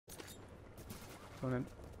Go on then.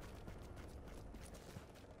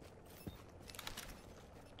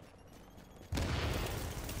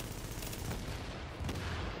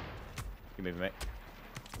 Keep moving, mate.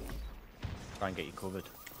 Try and get you covered.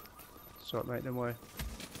 Sorry, mate, don't worry.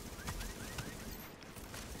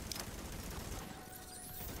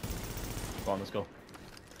 Go on, let's go.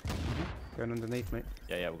 Going underneath, mate.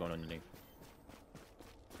 Yeah, we're going underneath.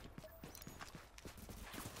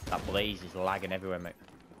 That blaze is lagging everywhere, mate.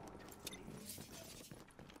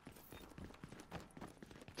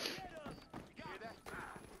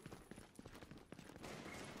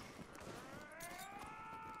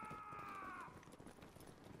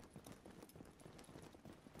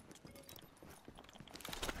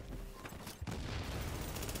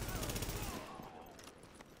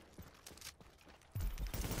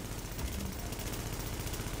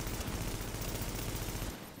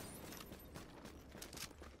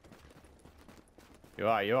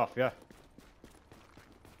 You're off, yeah.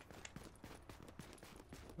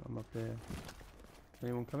 I'm up there.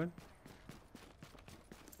 Anyone coming?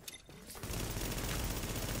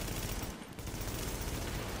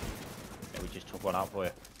 Yeah, we just took one out for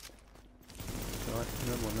you. Alright,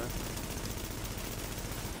 another one there.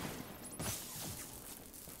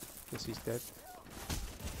 Guess he's dead.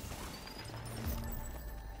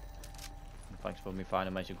 Thanks for me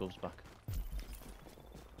finding my gloves back.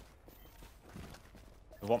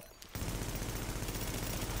 One.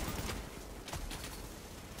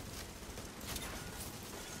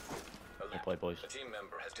 Well played, boys. A team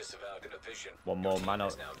member has disavowed a division. One more man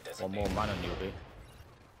on you, B.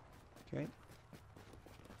 Okay.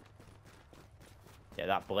 Yeah,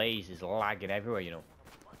 that blaze is lagging everywhere, you know.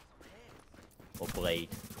 Or blade.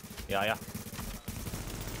 Yeah.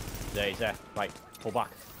 There, he's there. Right, pull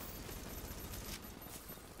back.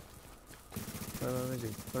 Where is he?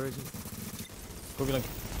 Where is he? Go link.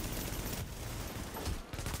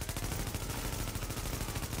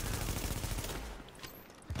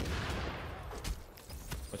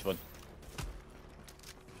 Which one?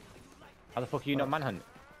 How the fuck are you not manhunt?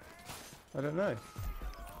 I don't know.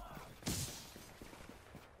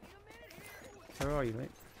 Where are you,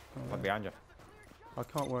 mate? Oh, Right behind you. I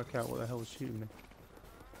can't work out what the hell is shooting me.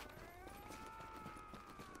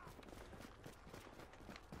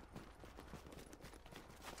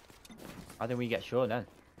 How did we get shot then?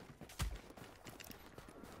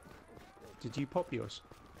 Did you pop yours?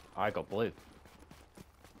 I got blue.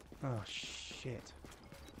 Oh shit.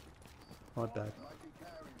 My bad.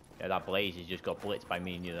 Yeah, that blaze has just got blitzed by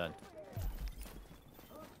me and you then.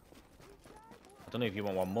 I don't know if you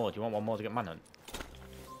want one more. Do you want one more to get manhunt?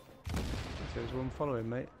 If there's one following,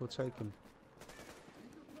 mate, we'll take him.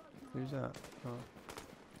 Who's that? Oh.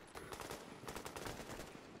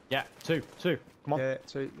 Yeah, two. Come on. Yeah,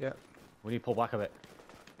 two, yeah. We need to pull back a bit.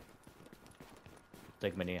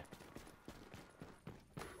 Take him in here.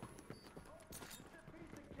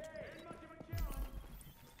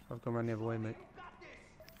 I've gone round the other way, mate.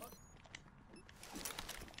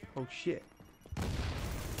 Oh shit.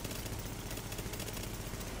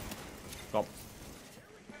 Stop.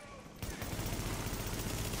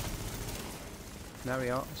 Now we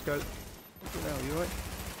are. Let's go. Fucking hell, you alright?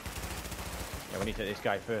 Yeah, we need to hit this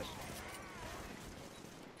guy first.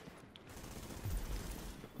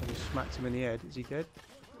 I just smacked him in the head. Is he dead?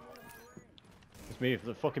 Let's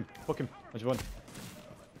move. Fuck him. Where's one?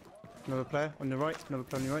 Another player on the right. Another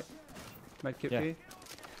player on your right. Medkit for you.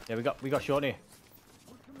 Yeah, we got Sean here.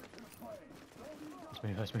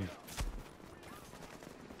 Let's move.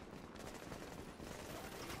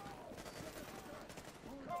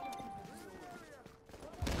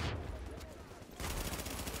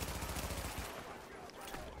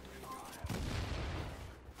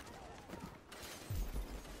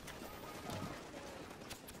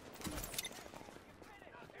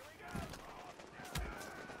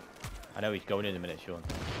 I know he's going in a minute, Sean.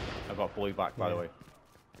 I've got blue back, by the way.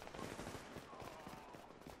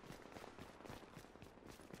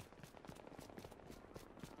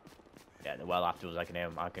 Yeah, well afterwards I can hear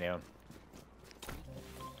him.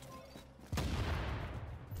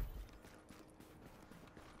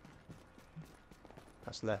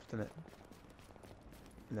 That's left, isn't it?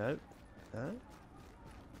 No. No.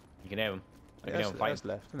 You can hear him. I can Yeah, hear him fighting. that's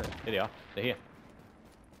left, isn't it? Here they are. They're here.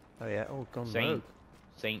 Oh yeah. Oh, gone Saint. rogue.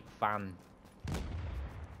 Saint Fan.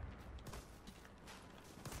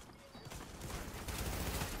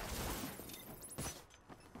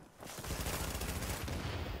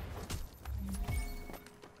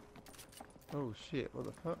 Oh shit! What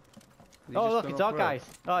the fuck? Oh look, it's our guys.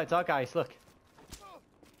 Oh, it's our guys. Look.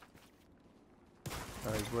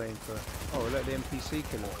 Oh, he's waiting for. Oh, let the NPC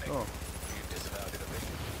kill him. Oh. You've disavowed a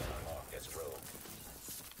division. Gets rogue.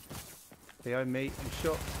 Behind me, I'm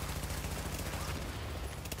shot.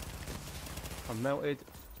 I'm melted.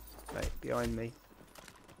 Mate, behind me.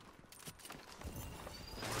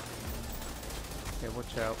 Yeah,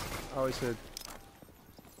 watch out. Oh, it's a...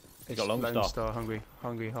 It's got Lone Lone Star. Star,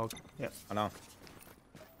 hungry hog. Yeah. I know.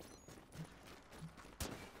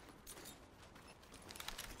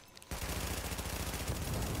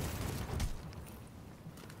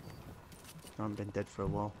 I haven't been dead for a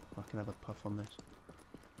while. I can have a puff on this.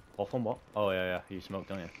 Off on what? Oh yeah, yeah. You smoke,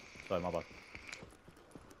 don't you? Sorry, my bad.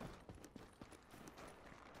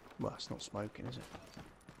 Well, it's not smoking, is it?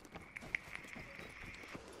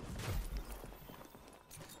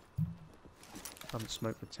 I haven't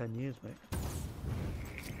smoked for 10 years, mate.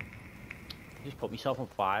 Just put myself on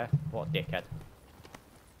fire. What a dickhead.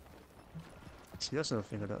 See, that's another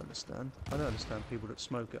thing I don't understand. I don't understand people that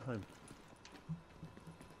smoke at home.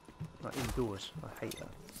 Like indoors. I hate that.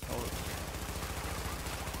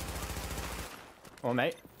 Oh,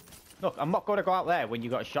 mate. Look, I'm not going to go out there when you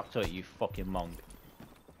got a shock to it, you fucking mong.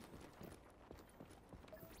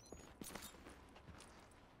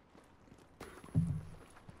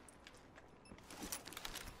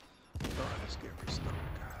 Alright, let's get restocked.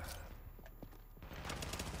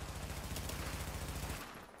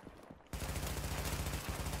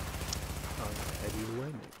 Oh, yeah, head either way,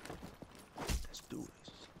 mate. Let's do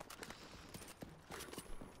this.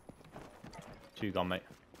 2 gone, mate.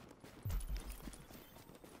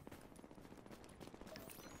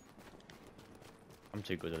 I'm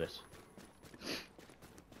too good at this.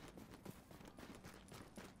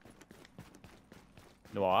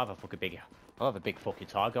 No, I'll have a big fucking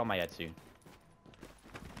target on my head soon.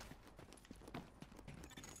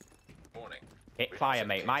 Warning. Hit fire,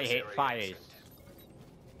 mate. My hit fires.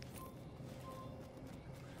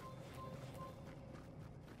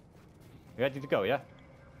 You ready to go, yeah?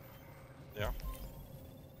 Yeah.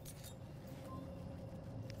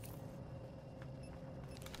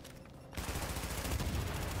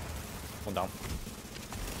 One down.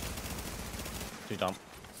 2 down.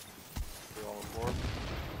 Two on the floor.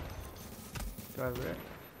 Go over it.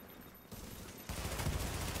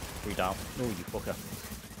 3 down. Oh, you fucker.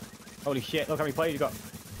 Holy shit, look how many players you got.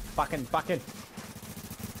 Back in, back in.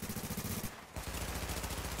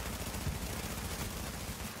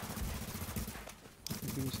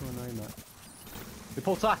 Give me someone name that. We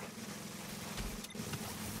pull tack.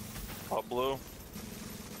 Top blue.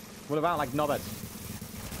 What about like Nomad?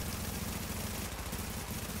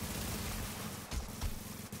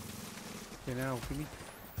 Okay, now, give me.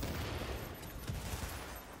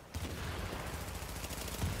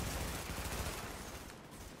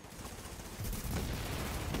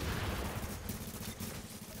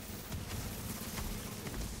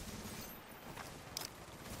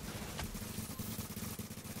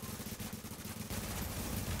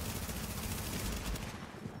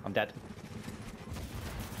 I'm dead.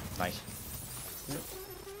 Nice. Yep.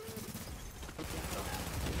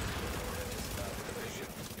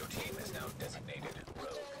 Your team is now designated rogue.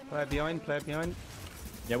 Player behind, player behind.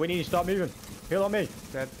 Yeah, we need to start moving. Heal on me.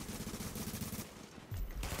 Dead.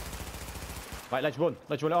 Right, let's run.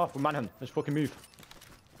 Let's run it off. We're manhunt. Let's fucking move.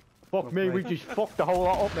 Fuck Well me, we played. just fucked the whole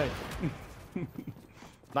lot up, mate.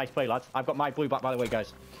 Nice play, lads. I've got my blue back, by the way,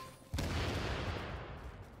 guys.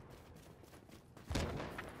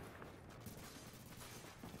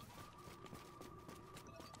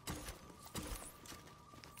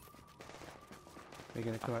 Are you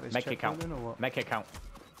going to come out this Make it check count. building or what? Make it count.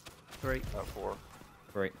 3. At 4.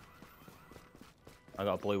 3. I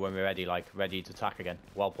got a blue when we're ready, like, ready to attack again.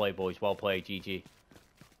 Well played, boys. Well played, GG.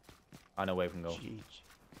 I know where we can go.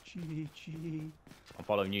 GG. I'm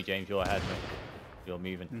following you, James. You're ahead, mate. You're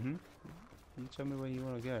moving. Mm-hmm. You tell me where you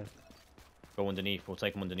want to go. Go underneath. We'll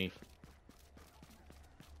take them underneath.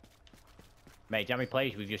 Mate, do you know how many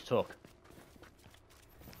plays we've just took?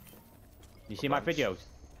 You see my videos?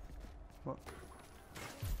 What?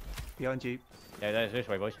 Behind you. Yeah, there's this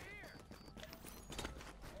way, boys.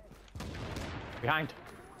 Behind.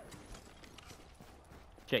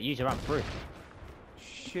 Shit, use around through.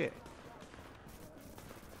 Shit.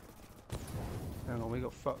 Hang on, we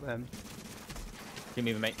got fuck them. Keep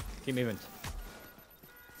moving, mate. Keep moving.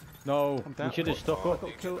 No, I'm down. we should have stuck I up.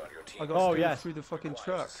 got killed. I got Oh, killed yes. through the fucking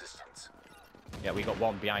truck. Assistance. Yeah, we got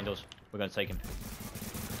one behind us. We're gonna take him.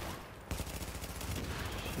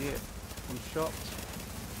 Shit. I'm shocked.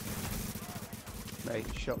 Mate,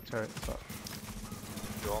 shock turret. Fuck.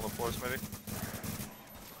 Two on the floor, Smitty.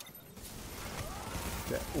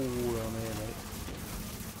 They're all on here, mate.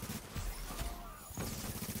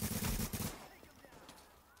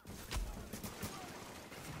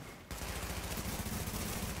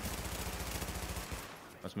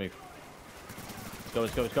 Let's move. Go,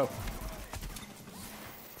 let's go, let's go.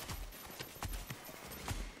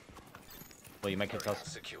 Well, you make it Area us.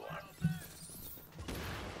 secure.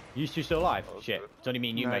 You two still alive? Oh, Shit. good. It's only me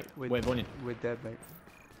and you, No, mate. We're running. We're dead, mate.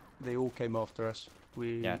 They all came after us.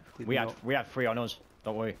 We Yeah. did We not. had 3 on us.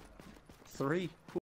 Don't worry. 3?